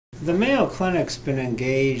The Mayo Clinic's been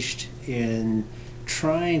engaged in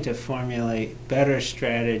trying to formulate better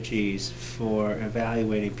strategies for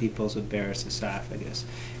evaluating people with Barrett's esophagus.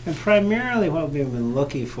 And primarily what we've been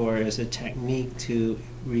looking for is a technique to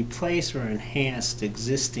replace or enhance the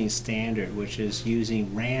existing standard, which is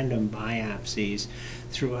using random biopsies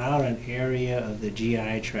throughout an area of the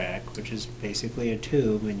GI tract, which is basically a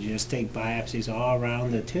tube, and you just take biopsies all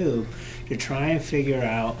around the tube to try and figure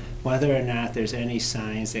out whether or not there's any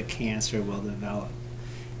signs that cancer will develop.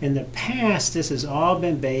 In the past, this has all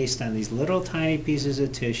been based on these little tiny pieces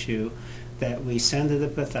of tissue that we send to the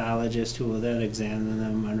pathologist, who will then examine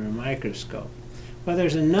them under a microscope. Well,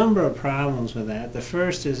 there's a number of problems with that. The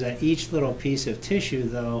first is that each little piece of tissue,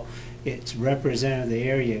 though it's representative of the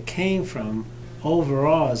area it came from,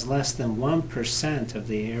 overall is less than 1% of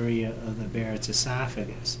the area of the Barrett's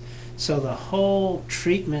esophagus. So the whole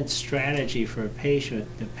treatment strategy for a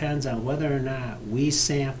patient depends on whether or not we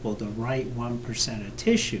sample the right 1% of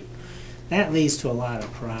tissue. That leads to a lot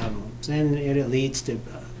of problems, and it leads to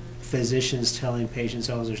physicians telling patients,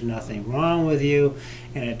 oh, there's nothing wrong with you,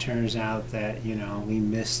 and it turns out that, you know, we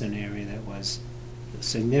missed an area that was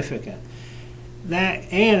significant.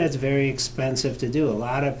 And it's very expensive to do. A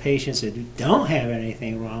lot of patients that don't have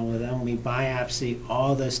anything wrong with them, we biopsy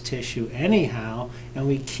all this tissue anyhow, and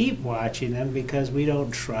we keep watching them because we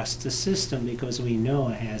don't trust the system, because we know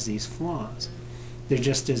it has these flaws. There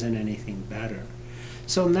just isn't anything better.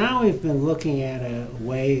 So now we've been looking at a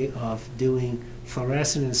way of doing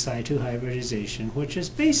fluorescent in situ hybridization, which is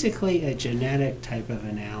basically a genetic type of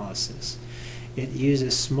analysis. It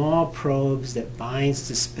uses small probes that binds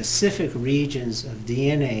to specific regions of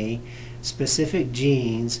DNA, specific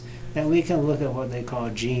genes, that we can look at what they call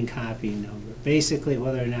gene copy number. Basically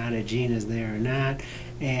whether or not a gene is there or not,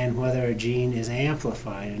 and whether a gene is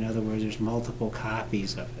amplified. In other words, there's multiple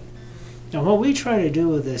copies of it. Now what we try to do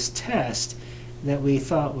with this test that we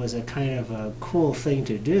thought was a kind of a cool thing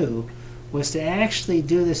to do was to actually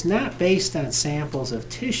do this not based on samples of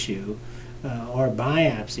tissue, or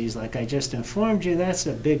biopsies, like I just informed you. That's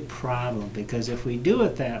a big problem, because if we do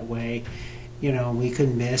it that way, you know, we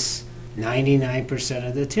could miss 99%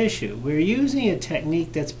 of the tissue. We're using a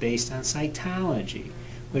technique that's based on cytology,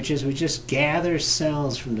 which is we just gather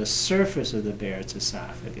cells from the surface of the Barrett's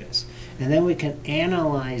esophagus, and then we can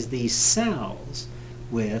analyze these cells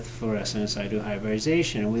with fluorescent in situ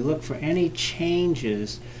hybridization, and we look for any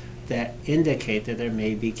changes that indicate that there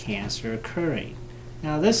may be cancer occurring.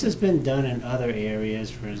 Now, this has been done in other areas,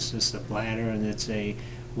 for instance, the bladder, and it's a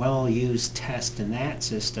well-used test in that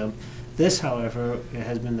system. This, however,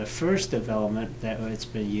 has been the first development that it's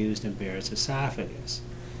been used in Barrett's esophagus.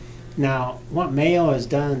 Now, what Mayo has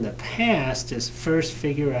done in the past is first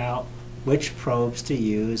figure out which probes to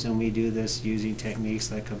use, and we do this using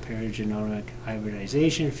techniques like comparative genomic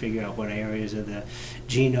hybridization, figure out what areas of the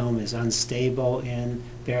genome is unstable in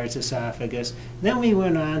Barrett's esophagus. Then we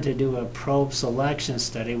went on to do a probe selection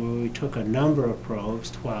study where we took a number of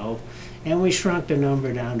probes, 12, and we shrunk the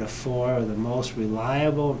number down to 4 of the most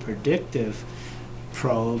reliable and predictive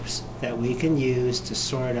probes that we can use to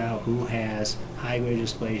sort out who has high-grade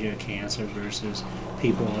dysplasia cancer versus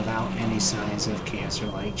people without any signs of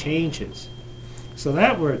cancer-like changes. So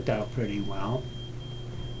that worked out pretty well.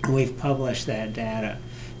 We've published that data.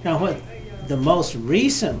 Now, what the most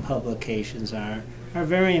recent publications are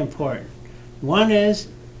very important. One is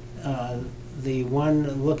the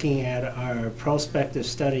one looking at our prospective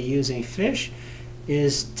study using fish,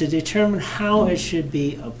 is to determine how it should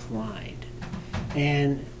be applied.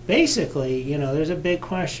 And basically, you know, there's a big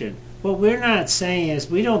question. What we're not saying is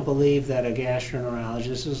we don't believe that a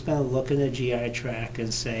gastroenterologist is going to look in the GI tract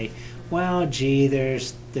and say, well, gee,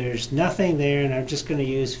 there's nothing there, and I'm just going to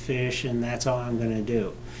use fish, and that's all I'm going to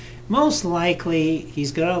do. Most likely,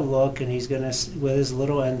 he's going to look, and he's going to, with his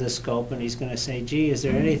little endoscope, and he's going to say, gee, is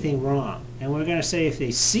there anything wrong? And we're going to say, if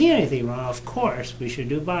they see anything wrong, of course, we should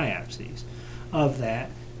do biopsies of that.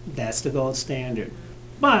 That's the gold standard.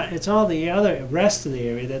 But it's all the other rest of the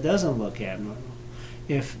area that doesn't look abnormal.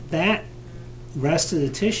 If that rest of the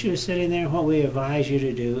tissue is sitting there, what we advise you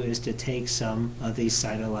to do is to take some of these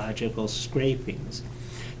cytological scrapings.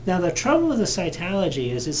 Now, the trouble with the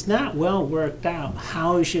cytology is it's not well worked out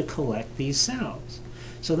how you should collect these cells.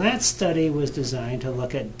 So that study was designed to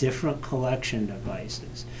look at different collection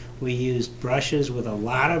devices. We used brushes with a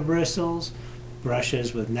lot of bristles,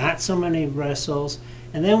 brushes with not so many bristles,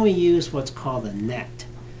 and then we used what's called a net.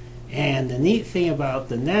 And the neat thing about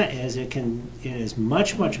the net is it is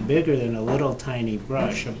much, much bigger than a little tiny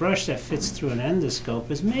brush. A brush that fits through an endoscope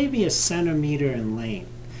is maybe 1 centimeter in length,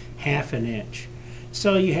 ½ an inch.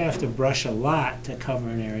 So you have to brush a lot to cover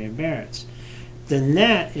an area of Barrett's. The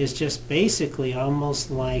net is just basically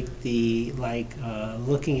almost like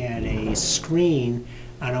looking at a screen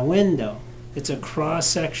on a window. It's a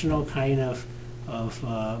cross-sectional kind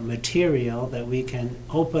of material that we can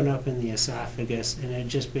open up in the esophagus, and it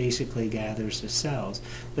just basically gathers the cells.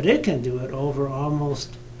 But it can do it over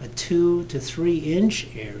almost a 2 to 3 inch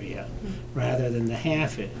area rather than the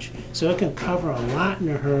 ½ inch. So it can cover a lot in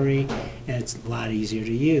a hurry, and it's a lot easier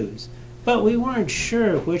to use. But we weren't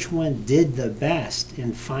sure which one did the best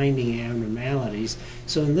in finding abnormalities.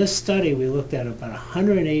 So in this study, we looked at about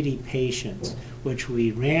 180 patients, which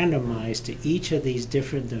we randomized to each of these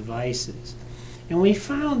different devices. And we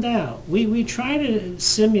found out, we tried to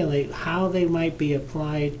simulate how they might be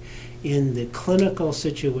applied in the clinical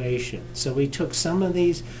situation. So we took some of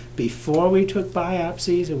these before we took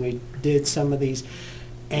biopsies, and we did some of these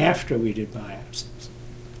after we did biopsies.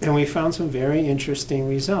 And we found some very interesting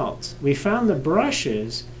results. We found the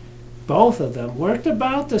brushes, both of them, worked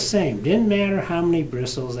about the same. Didn't matter how many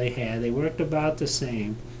bristles they had, they worked about the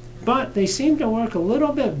same. But they seemed to work a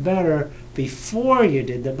little bit better before you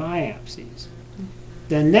did the biopsies.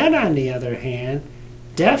 The net, on the other hand,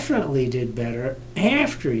 definitely did better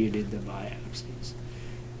after you did the biopsies.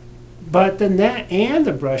 But the net and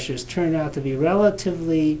the brushes turned out to be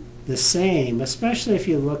relatively the same, especially if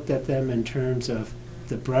you looked at them in terms of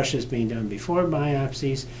the brushes being done before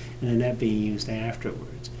biopsies and the net being used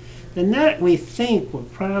afterwards. The net, we think, will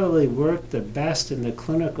probably work the best in the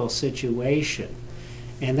clinical situation.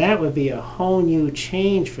 And that would be a whole new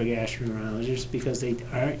change for gastroenterologists because they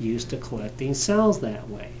aren't used to collecting cells that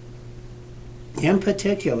way. In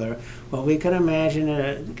particular, what we could imagine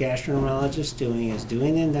a gastroenterologist doing is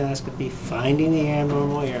doing the endoscopy, finding the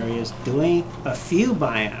abnormal areas, doing a few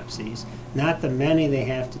biopsies, not the many they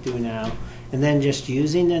have to do now, and then just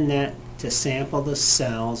using the net to sample the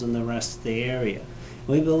cells in the rest of the area.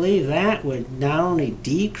 We believe that would not only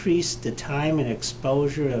decrease the time and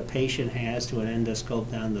exposure a patient has to an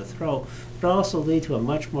endoscope down the throat, but also lead to a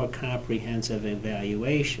much more comprehensive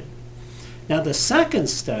evaluation. Now, the second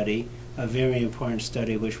study, a very important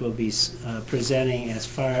study, which we'll be presenting as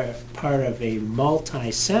part of a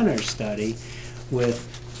multi-center study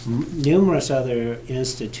with numerous other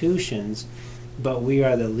institutions, but we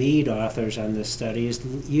are the lead authors on this study, is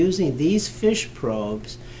using these fish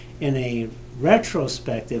probes in a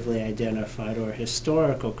retrospectively identified or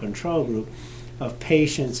historical control group of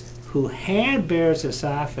patients who had Barrett's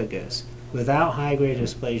esophagus without high-grade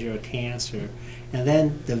dysplasia or cancer, and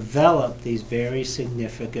then developed these very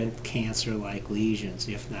significant cancer-like lesions,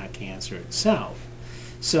 if not cancer itself.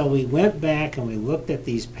 So we went back and we looked at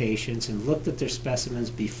these patients and looked at their specimens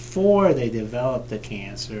before they developed the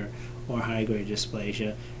cancer or high-grade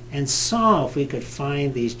dysplasia, and saw if we could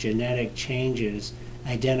find these genetic changes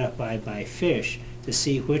identified by fish to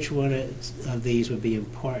see which one of these would be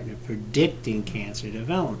important in predicting cancer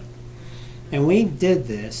development. And we did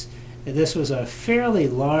this. This was a fairly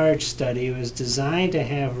large study. It was designed to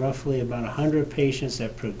have roughly about 100 patients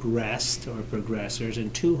that progressed or progressors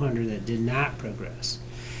and 200 that did not progress.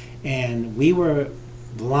 And we were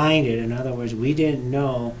blinded. In other words, we didn't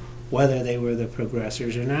know whether they were the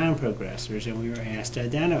progressors or non-progressors, and we were asked to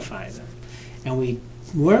identify them. And we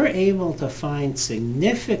were able to find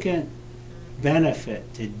significant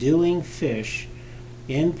benefit to doing fish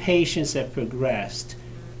in patients that progressed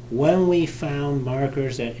when we found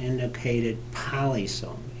markers that indicated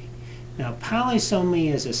polysomy. Now,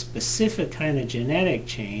 polysomy is a specific kind of genetic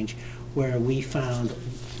change where we found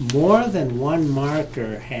more than one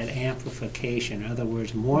marker had amplification. In other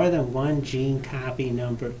words, more than one gene copy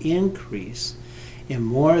number increase in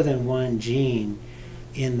more than one gene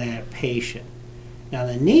in that patient. Now,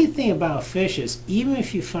 the neat thing about fish is even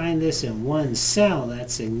if you find this in one cell,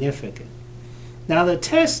 that's significant. Now, the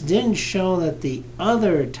test didn't show that the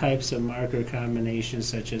other types of marker combinations,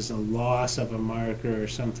 such as the loss of a marker or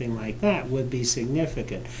something like that, would be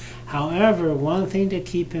significant. However, one thing to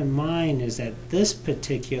keep in mind is that this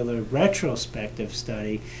particular retrospective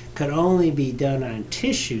study could only be done on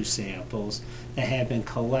tissue samples that had been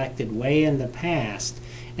collected way in the past,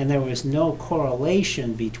 and there was no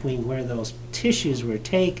correlation between where those tissues were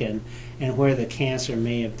taken and where the cancer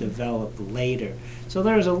may have developed later. So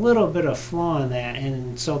there's a little bit of flaw in that,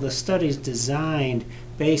 and so the study's designed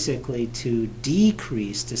basically to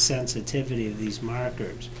decrease the sensitivity of these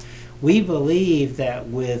markers. We believe that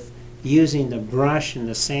with using the brush and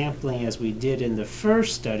the sampling as we did in the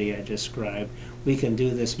first study I described, we can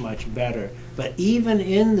do this much better. But even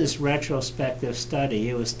in this retrospective study,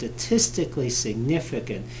 it was statistically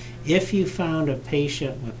significant if you found a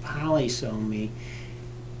patient with polysomy,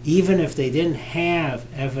 even if they didn't have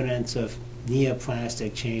evidence of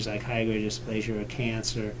neoplastic change like high-grade dysplasia or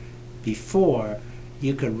cancer before,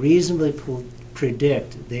 you could reasonably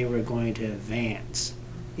predict they were going to advance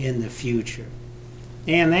in the future.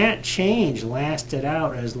 And that change lasted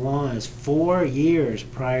out as long as 4 years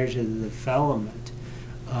prior to the development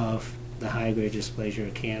of the high-grade dysplasia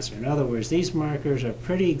or cancer. In other words, these markers are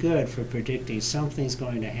pretty good for predicting something's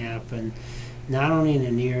going to happen, not only in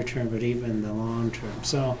the near term, but even in the long term.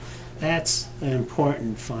 So that's an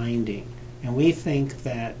important finding. And we think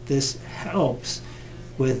that this helps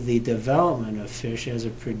with the development of fish as a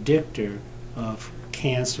predictor of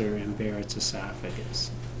cancer in Barrett's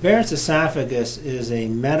esophagus. Barrett's esophagus is a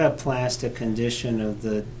metaplastic condition of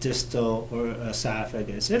the distal or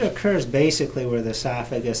esophagus. It occurs basically where the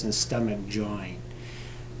esophagus and stomach join.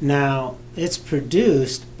 Now, it's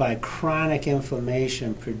produced by chronic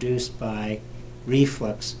inflammation produced by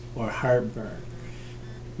reflux or heartburn.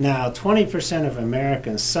 Now, 20% of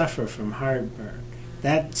Americans suffer from heartburn.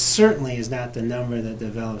 That certainly is not the number that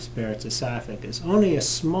develops Barrett's esophagus. Only a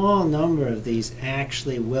small number of these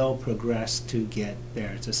actually will progress to get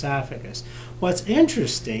Barrett's esophagus. What's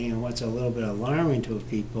interesting and what's a little bit alarming to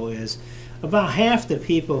people is about half the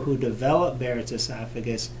people who develop Barrett's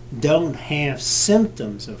esophagus don't have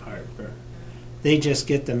symptoms of heartburn. They just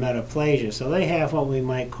get the metaplasia. So they have what we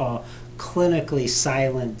might call clinically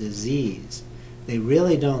silent disease. They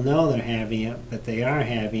really don't know they're having it, but they are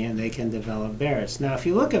having it, and they can develop Barrett's. Now, if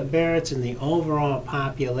you look at Barrett's in the overall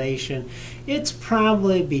population, it's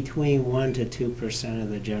probably between 1 to 2% of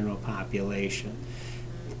the general population.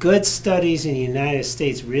 Good studies in the United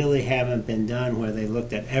States really haven't been done where they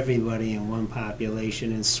looked at everybody in one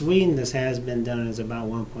population. In Sweden, this has been done as about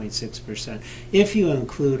 1.6%. If you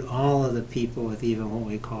include all of the people with even what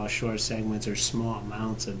we call short segments or small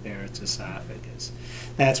amounts of Barrett's esophagus.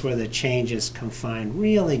 That's where the change is confined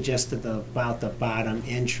really just at about the bottom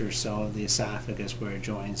inch or so of the esophagus where it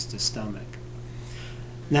joins the stomach.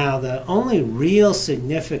 Now, the only real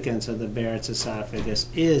significance of the Barrett's esophagus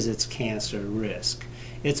is its cancer risk.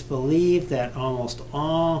 It's believed that almost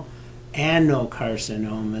all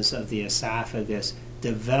adenocarcinomas of the esophagus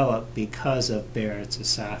develop because of Barrett's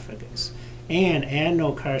esophagus. And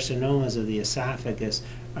adenocarcinomas of the esophagus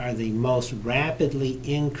are the most rapidly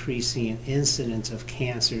increasing incidence of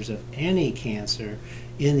cancers of any cancer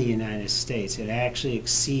in the United States. It actually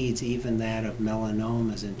exceeds even that of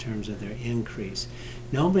melanomas in terms of their increase.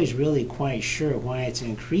 Nobody's really quite sure why it's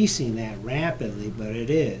increasing that rapidly, but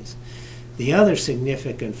it is. The other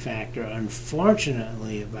significant factor,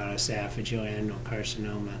 unfortunately, about esophageal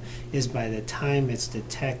adenocarcinoma is by the time it's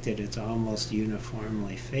detected, it's almost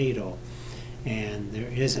uniformly fatal. And there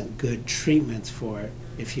isn't good treatments for it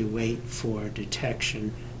if you wait for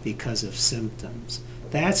detection because of symptoms.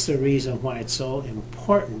 That's the reason why it's so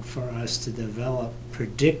important for us to develop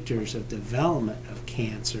predictors of development of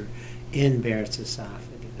cancer in Barrett's esophagus.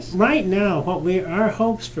 Right now, our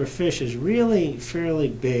hopes for fish is really fairly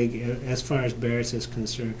big as far as Barrett's is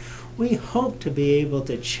concerned. We hope to be able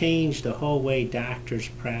to change the whole way doctors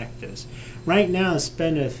practice. Right now,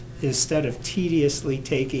 instead of tediously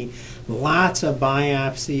taking lots of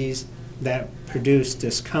biopsies that produce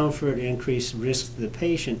discomfort, increased risk to the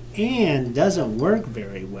patient, and doesn't work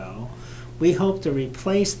very well, we hope to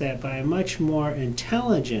replace that by a much more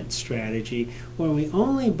intelligent strategy where we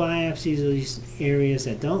only biopsy these areas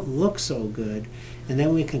that don't look so good, and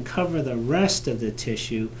then we can cover the rest of the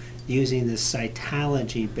tissue using this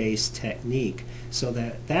cytology-based technique, so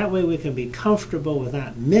that way we can be comfortable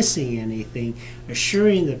without missing anything,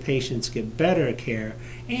 assuring the patients get better care,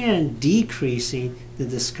 and decreasing the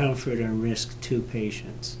discomfort and risk to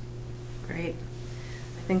patients. Great.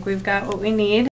 I think we've got what we need.